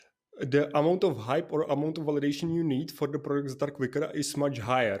the amount of hype or amount of validation you need for the products that are quicker is much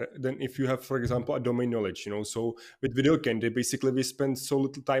higher than if you have, for example, a domain knowledge. So with video candy, basically we spent so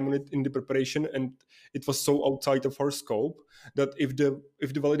little time on it in the preparation, and it was so outside of our scope that if the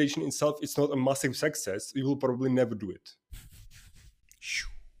validation itself is not a massive success, we will probably never do it.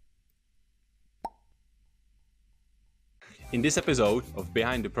 In this episode of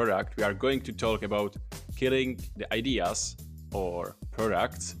Behind the Product, we are going to talk about killing the ideas or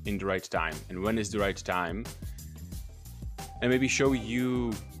products in the right time, and when is the right time, and maybe show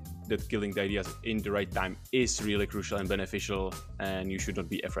you that killing the ideas in the right time is really crucial and beneficial, and you should not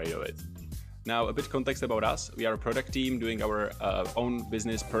be afraid of it. Now, a bit context about us. We are a product team doing our own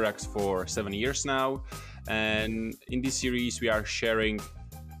business products for 7 years now, and in this series we are sharing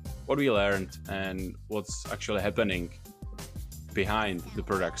what we learned and what's actually happening behind the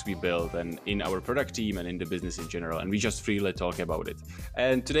products we build and in our product team and in the business in general, and we just freely talk about it.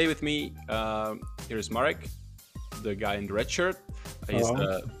 And today with me, here is Marek, the guy in the red shirt. He's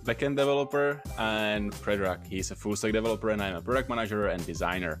a backend developer, and Predrag, he's a full stack developer, and I'm a product manager and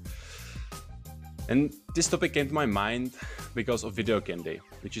designer. And this topic came to my mind because of Video Candy,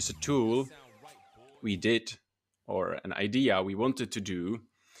 which is a tool we did, or an idea we wanted to do,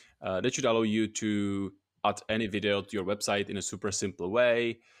 that should allow you to add any video to your website in a super simple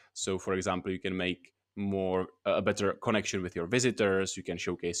way. So, for example, you can make a better connection with your visitors. You can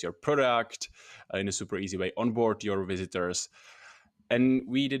showcase your product in a super easy way, onboard your visitors. And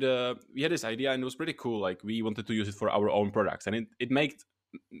we had this idea, and it was pretty cool. Like, we wanted to use it for our own products, and it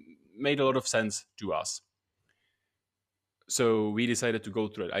made a lot of sense to us. So we decided to go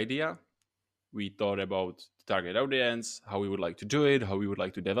through that idea. We thought about the target audience, how we would like to do it, how we would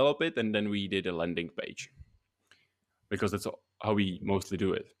like to develop it, and then we did a landing page, because that's how we mostly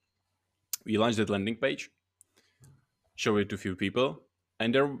do it. We launched that landing page, showed it to a few people,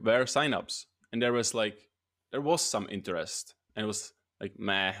 and there were signups, and there was some interest, and it was like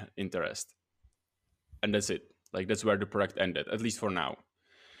meh interest, and that's it. Like, that's where the product ended, at least for now.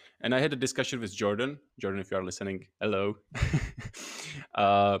 And I had a discussion with Jordan. Jordan, if you are listening, hello.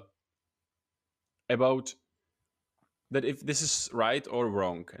 About that, if this is right or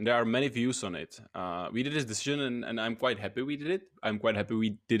wrong, and there are many views on it. We did this decision, and I'm quite happy we did it. I'm quite happy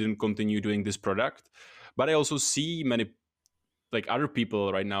we didn't continue doing this product, but I also see many other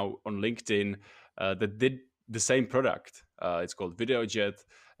people right now on LinkedIn that did the same product. It's called VideoJet,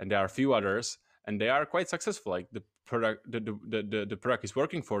 and there are a few others, and they are quite successful. Like, the product, the product is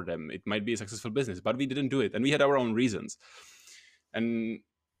working for them. It might be a successful business, but we didn't do it, and we had our own reasons, and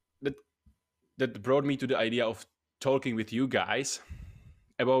that brought me to the idea of talking with you guys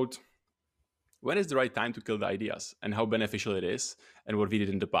about when is the right time to kill the ideas and how beneficial it is and what we did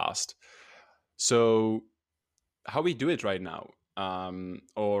in the past. So how we do it right now,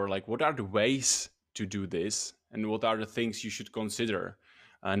 or what are the ways to do this, and what are the things you should consider.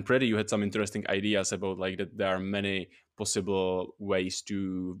 And Predy, you had some interesting ideas about that there are many possible ways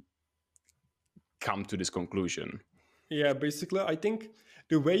to come to this conclusion. Yeah, basically, I think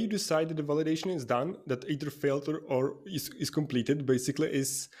the way you decide that the validation is done, that either failed or is completed, basically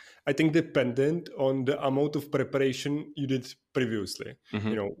is, I think, dependent on the amount of preparation you did previously.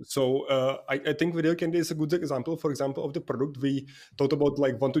 Mm-hmm. So I think Video Candy is a good example. For example, of the product, we thought about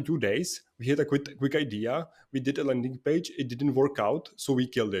 1 to 2 days. We had a quick idea. We did a landing page. It didn't work out, so we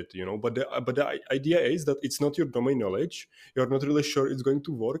killed it. But the idea is that it's not your domain knowledge. You're not really sure it's going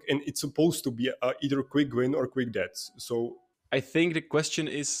to work, and it's supposed to be either quick win or quick deaths. So I think the question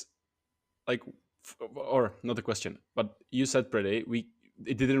is or not the question, but you said, Predy,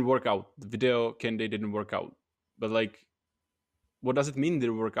 it didn't work out. The Video Candy didn't work out. But what does it mean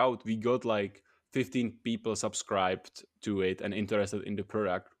didn't work out? We got 15 people subscribed to it and interested in the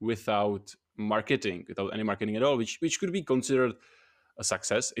product without any marketing at all, which could be considered a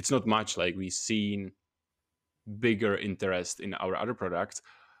success. It's not much. We've seen bigger interest in our other products,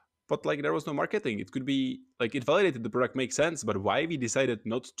 but there was no marketing. It could be it validated the product makes sense, but why we decided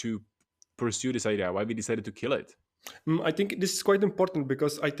not to pursue this idea, why we decided to kill it? I think this is quite important,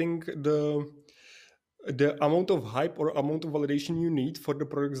 because I think the amount of hype or amount of validation you need for the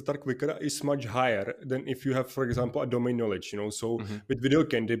products that are quicker is much higher than if you have, for example, a domain knowledge. So with Video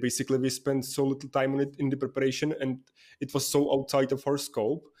Candy, basically we spent so little time on it in the preparation, and it was so outside of our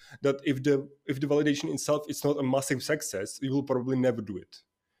scope that if the validation itself is not a massive success, we will probably never do it.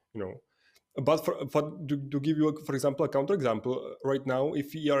 But to give you, for example, a counterexample, right now,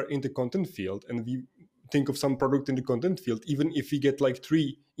 if we are in the content field and we think of some product in the content field, even if we get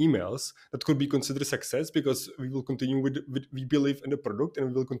 3 emails, that could be considered success, because we will continue we believe in the product, and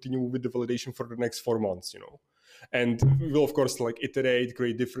we will continue with the validation for the next 4 months. and we'll of course like iterate,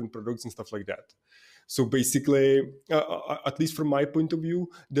 create different products and stuff like that. So basically, at least from my point of view,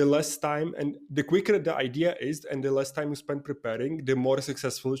 the less time and the quicker the idea is, and the less time you spend preparing, the more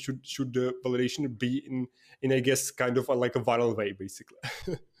successful should the validation be in I guess kind of like a viral way, basically.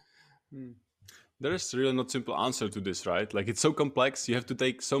 There is really not simple answer to this, right? Like it's so complex. You have to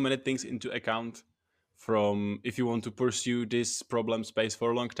take so many things into account. From if you want to pursue this problem space for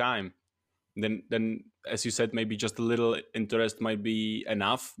a long time, then as you said, maybe just a little interest might be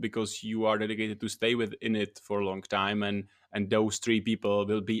enough because you are dedicated to stay within it for a long time, and those 3 people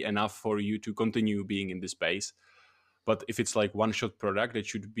will be enough for you to continue being in this space. But if it's like one shot product that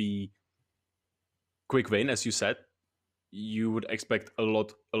should be quick win, as you said, you would expect a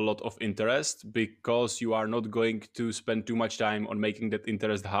lot of interest because you are not going to spend too much time on making that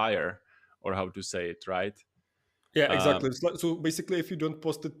interest higher, or how to say it, right? Yeah, exactly. It's like, so basically, if you don't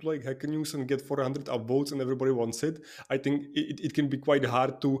post it like Hacker News and get 400 upvotes and everybody wants it, I think it can be quite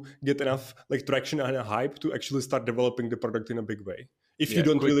hard to get enough like traction and a hype to actually start developing the product in a big way. If you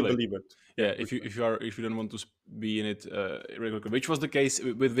don't quickly. really believe it. Yeah, if you don't want to be in it regularly, which was the case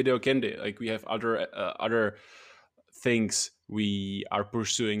with Video Candy. Like we have other things we are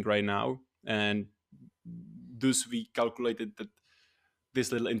pursuing right now, and thus we calculated that this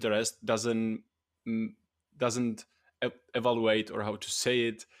little interest doesn't evaluate, or how to say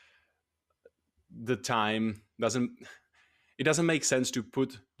it, the time doesn't make sense to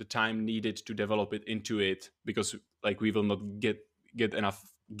put the time needed to develop it into it, because like we will not get enough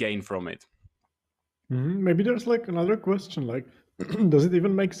gain from it. Maybe there's like another question, like does it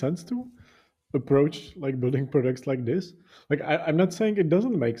even make sense to approach like building products like this? Like I'm not saying it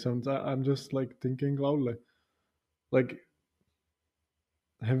doesn't make sense. I'm just like thinking loudly. Like,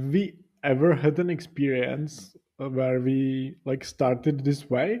 have we ever had an experience where we like started this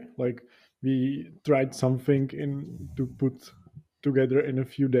way? Like we tried something in to put together in a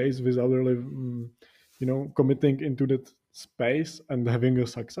few days without really, committing into that space and having a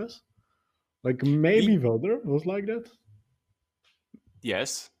success. Like maybe Welder was like that.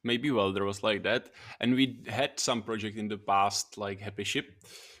 Yes, maybe Welder was like that. And we had some project in the past, like Happy Ship,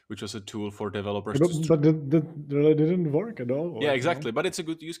 which was a tool for developers. But that really didn't work at all. Yeah, exactly. But it's a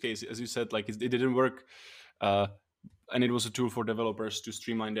good use case. As you said, like it didn't work. And it was a tool for developers to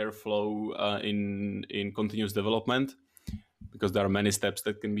streamline their flow in continuous development, because there are many steps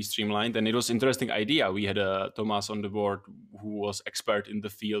that can be streamlined. And it was an interesting idea. We had Thomas on the board who was expert in the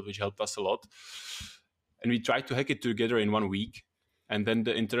field, which helped us a lot. And we tried to hack it together in 1 week. And then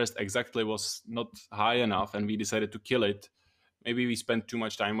the interest exactly was not high enough, and we decided to kill it. Maybe we spent too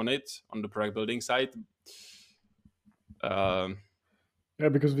much time on it, on the product building side. Yeah,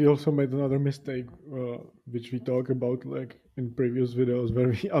 because we also made another mistake, which we talk about like in previous videos, where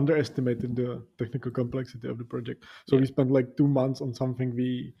we underestimated the technical complexity of the project. So we spent like 2 months on something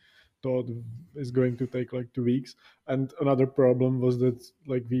we thought is going to take like 2 weeks. And another problem was that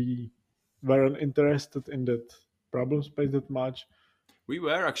like we weren't interested in that problem space that much. We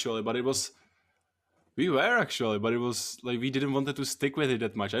were actually, but it was like we didn't want to stick with it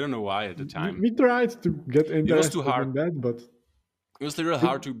that much. I don't know why at the time. We tried to get interested it was too hard. in that, but it was really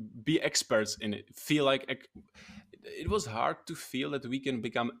hard to be experts in it. Feel like it was hard to feel that we can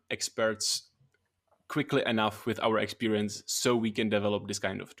become experts quickly enough with our experience, so we can develop this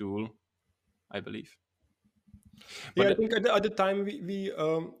kind of tool, I believe. But I think at the time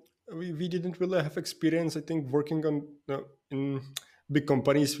we didn't really have experience. I think working on in big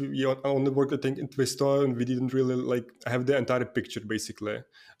companies, we only worked I think in Twisto, and we didn't really like have the entire picture. Basically,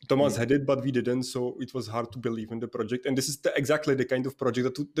 Thomas had it, but we didn't, so it was hard to believe in the project. And this is exactly the kind of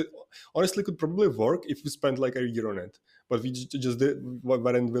project that honestly could probably work if we spent like a year on it, but we just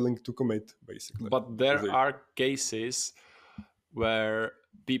weren't willing to commit, basically. But there are cases where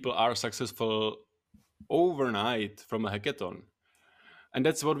people are successful overnight from a hackathon, and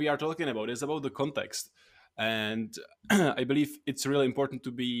that's what we are talking about. It's about the context. And I believe it's really important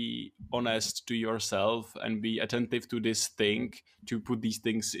to be honest to yourself and be attentive to this thing, to put these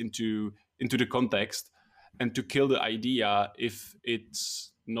things into the context, and to kill the idea if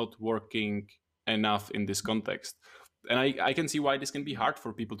it's not working enough in this context. And I can see why this can be hard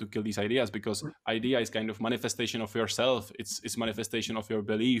for people to kill these ideas, because idea is kind of manifestation of yourself. It's manifestation of your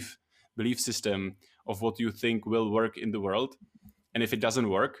belief system, of what you think will work in the world. And if it doesn't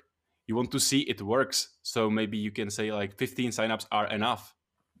work, you want to see it works. So maybe you can say like 15 signups are enough.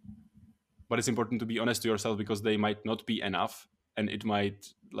 But it's important to be honest to yourself, because they might not be enough, and it might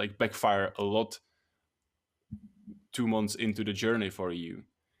like backfire a lot 2 months into the journey for you.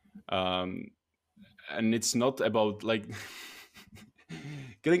 And it's not about like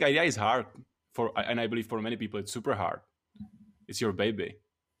killing idea is hard. and I believe for many people it's super hard. It's your baby.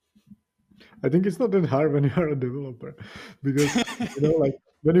 I think it's not that hard when you are a developer, because like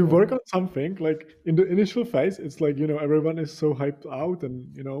when you work on something, like in the initial phase, it's like everyone is so hyped out,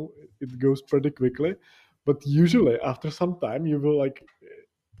 and it goes pretty quickly. But usually after some time, you will like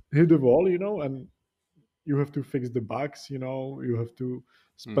hit the wall, and you have to fix the bugs. You have to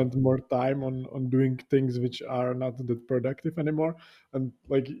spend more time on doing things which are not that productive anymore, and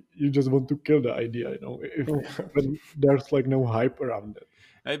like you just want to kill the idea. If when there's like no hype around it.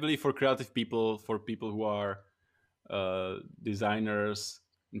 I believe for creative people, for people who are designers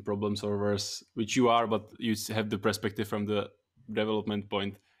and problem solvers, which you are, but you have the perspective from the development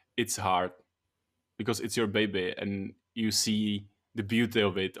point, it's hard because it's your baby and you see the beauty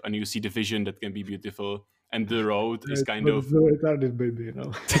of it and you see the vision that can be beautiful, and the road is It's kind not of so retarded, baby. You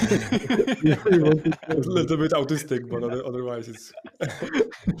want to A kill it. little bit autistic, but otherwise it's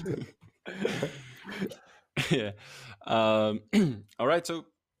yeah. All right, so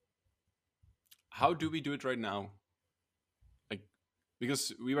how do we do it right now? Like,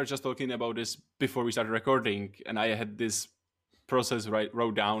 because we were just talking about this before we started recording, and I had this process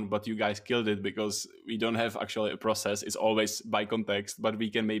wrote down, but you guys killed it because we don't have actually a process. It's always by context, but we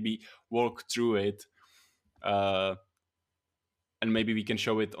can maybe walk through it, and maybe we can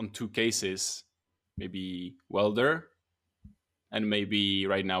show it on two cases, maybe Welder, and maybe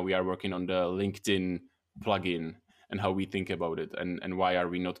right now we are working on the LinkedIn plugin and how we think about it, and why are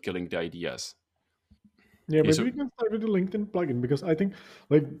we not killing the ideas. Yeah, Yeah, maybe so we can start with the LinkedIn plugin, because I think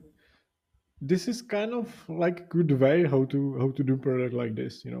like this is kind of like good way how to do product like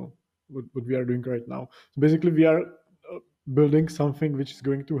this. What we are doing right now. So basically, we are building something which is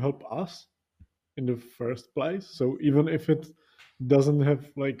going to help us in the first place. So even if it doesn't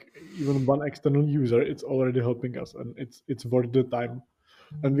have like even one external user, it's already helping us, and it's worth the time.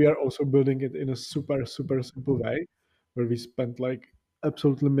 And we are also building it in a super super simple way, where we spent like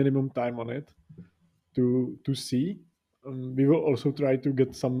absolutely minimum time on it to see. We will also try to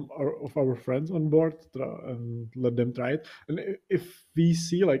get some of our friends on board and let them try it. And if we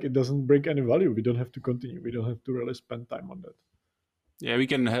see like it doesn't bring any value, we don't have to continue. We don't have to really spend time on that. yeah, we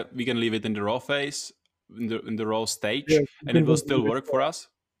can leave it in the raw phase, in the raw Yeah, stage, you and it can will continue still it work for for us. us.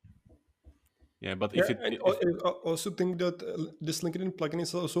 Yeah, but yeah, if it and if I also think that this LinkedIn plugin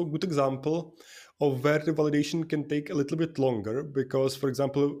is also a good example of where the validation can take a little bit longer because, for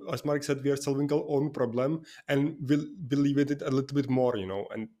example, as Mark said, we are solving our own problem and we'll believe it a little bit more,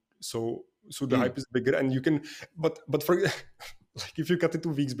 and so the hype is bigger, and you can, but for like if you cut it 2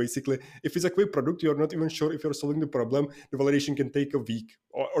 weeks, basically, if it's a quick product, you're not even sure if you're solving the problem. The validation can take a week,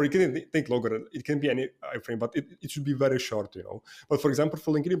 or it can take longer. It can be any frame, but it should be very short. But for example,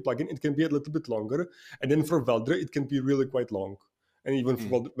 for LinkedIn plugin, it can be a little bit longer, and then for Welder, it can be really quite long. And even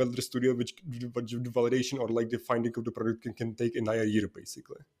for Welder Studio, which the validation or like the finding of the product can take entire year,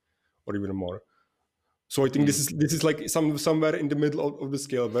 basically, or even more. So I think this is like somewhere in the middle of the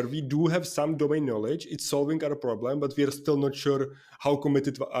scale where we do have some domain knowledge. It's solving our problem, but we are still not sure how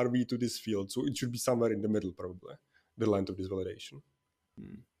committed are we to this field. So it should be somewhere in the middle, probably, the length of this validation.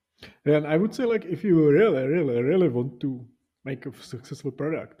 And I would say like if you really really really want to make a successful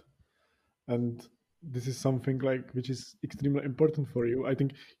product, and this is something like which is extremely important for you, I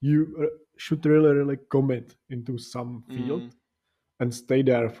think you should really really commit into some field and stay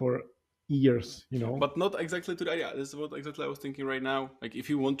there for years. but not exactly to the idea. This is what exactly I was thinking right now. Like if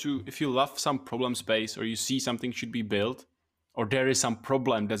you love some problem space, or you see something should be built, or there is some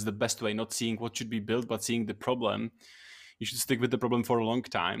problem, that's the best way, not seeing what should be built, but seeing the problem. You should stick with the problem for a long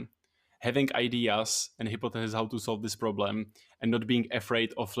time, having ideas and hypotheses how to solve this problem, and not being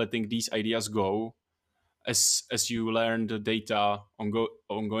afraid of letting these ideas go as you learn the data on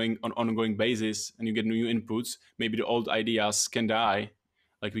ongoing basis, and you get new inputs. Maybe the old ideas can die.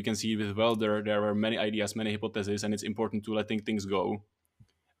 Like we can see with Welder, there are many ideas, many hypotheses, and it's important to letting things go.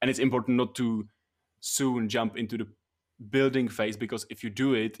 And it's important not to soon jump into the building phase, because if you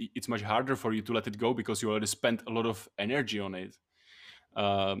do it, it's much harder for you to let it go because you already spent a lot of energy on it.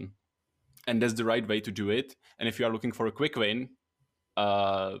 And that's the right way to do it. And if you are looking for a quick win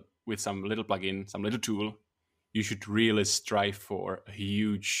with some little plugin, some little tool, you should really strive for a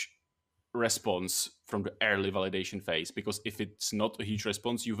huge response from the early validation phase, because if it's not a huge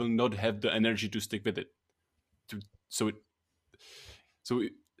response, you will not have the energy to stick with it.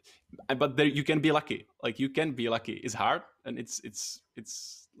 But there you can be lucky. Like you can be lucky. It's hard, and it's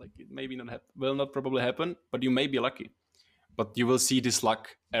like it maybe not will not probably happen, but you may be lucky. But you will see this luck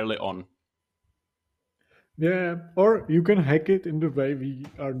early on. Yeah, or you can hack it in the way we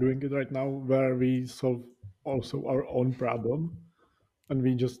are doing it right now, where we solve also our own problem, and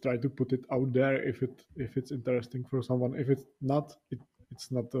we just try to put it out there if it's interesting for someone. If it's not,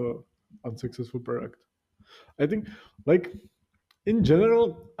 it's not a unsuccessful product. I think, like, in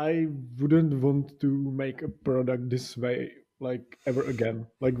general, I wouldn't want to make a product this way, like, ever again.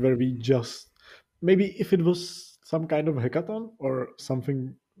 Like, where we just, maybe if it was some kind of hackathon or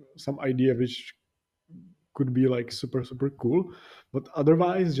something, some idea which could be like super super cool, but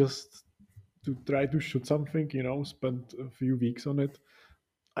otherwise just to try to shoot something, spend a few weeks on it.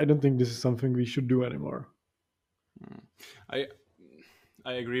 I don't think this is something we should do anymore. I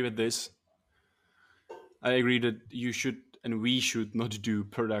agree with this. I agree that you should and we should not do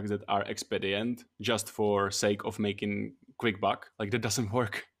products that are expedient just for sake of making quick buck. Like, that doesn't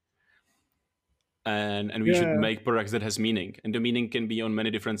work. And we should make products that has meaning, and the meaning can be on many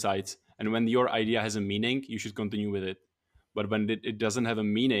different sides. And when your idea has a meaning, you should continue with it. But when it doesn't have a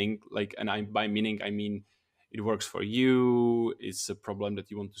meaning, like, and by meaning I mean it works for you, it's a problem that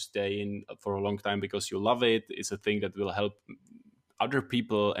you want to stay in for a long time because you love it, it's a thing that will help other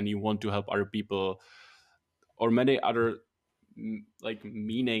people and you want to help other people, or many other like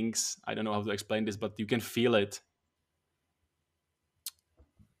meanings, I don't know how to explain this, but you can feel it,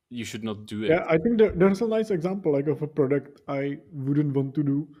 you should not do it. Yeah, I think there's a nice example like of a product I wouldn't want to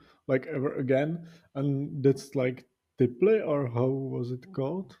do like ever again, and that's like Tipley, or how was it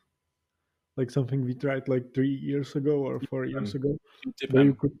called? Like something we tried like 3 years ago or 4 years ago. Where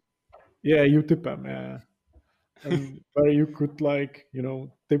you could, yeah, Utipem, yeah. And where you could like,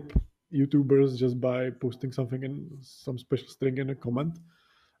 tip YouTubers just by posting something in some special string in a comment.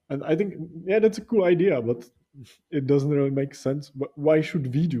 And I think, yeah, that's a cool idea, but it doesn't really make sense. But why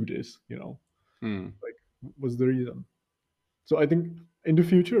should we do this? Like, what's the reason? So I think in the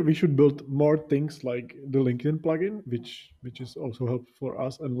future we should build more things like the LinkedIn plugin, which is also helpful for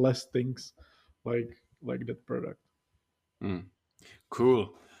us, and less things like that product.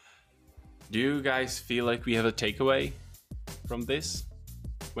 Cool. Do you guys feel like we have a takeaway from this?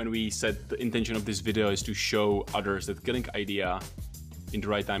 When we said the intention of this video is to show others that killing idea in the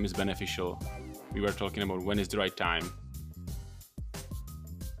right time is beneficial. We were talking about when is the right time.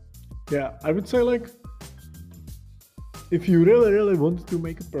 Yeah, I would say like, if you really, really want to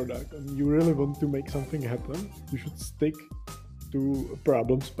make a product and you really want to make something happen, you should stick to a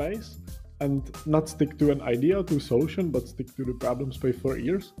problem space and not stick to an idea, to a solution, but stick to the problem space for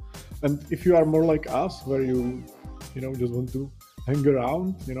years. And if you are more like us, where you just want to hang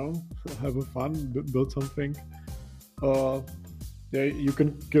around, have a fun, build something, you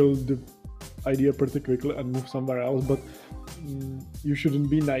can kill the idea pretty quickly and move somewhere else, but you shouldn't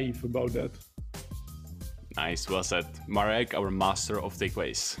be naive about that. Nice, well said. Marek, our master of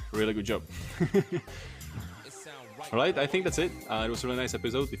takeaways. Really good job. All right, I think that's it. It was a really nice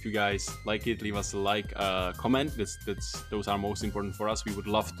episode. If you guys like it, leave us a like, comment. Those are most important for us. We would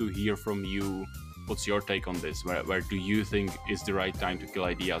love to hear from you. What's your take on this? Where do you think is the right time to kill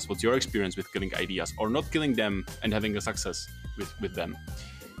ideas? What's your experience with killing ideas, or not killing them and having a success with them?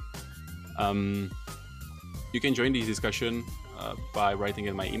 You can join this discussion by writing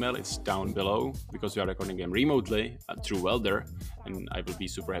in my email. It's down below, because we are recording them remotely through Welder, and I will be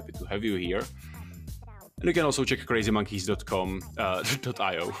super happy to have you here. And you can also check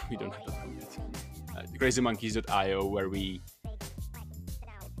crazymonkeys.io. We don't have .com yet. Crazymonkeys.io, where we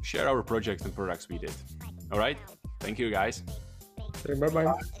share our projects and products we did. All right. Thank you, guys.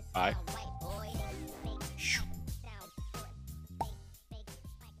 Bye-bye. Bye.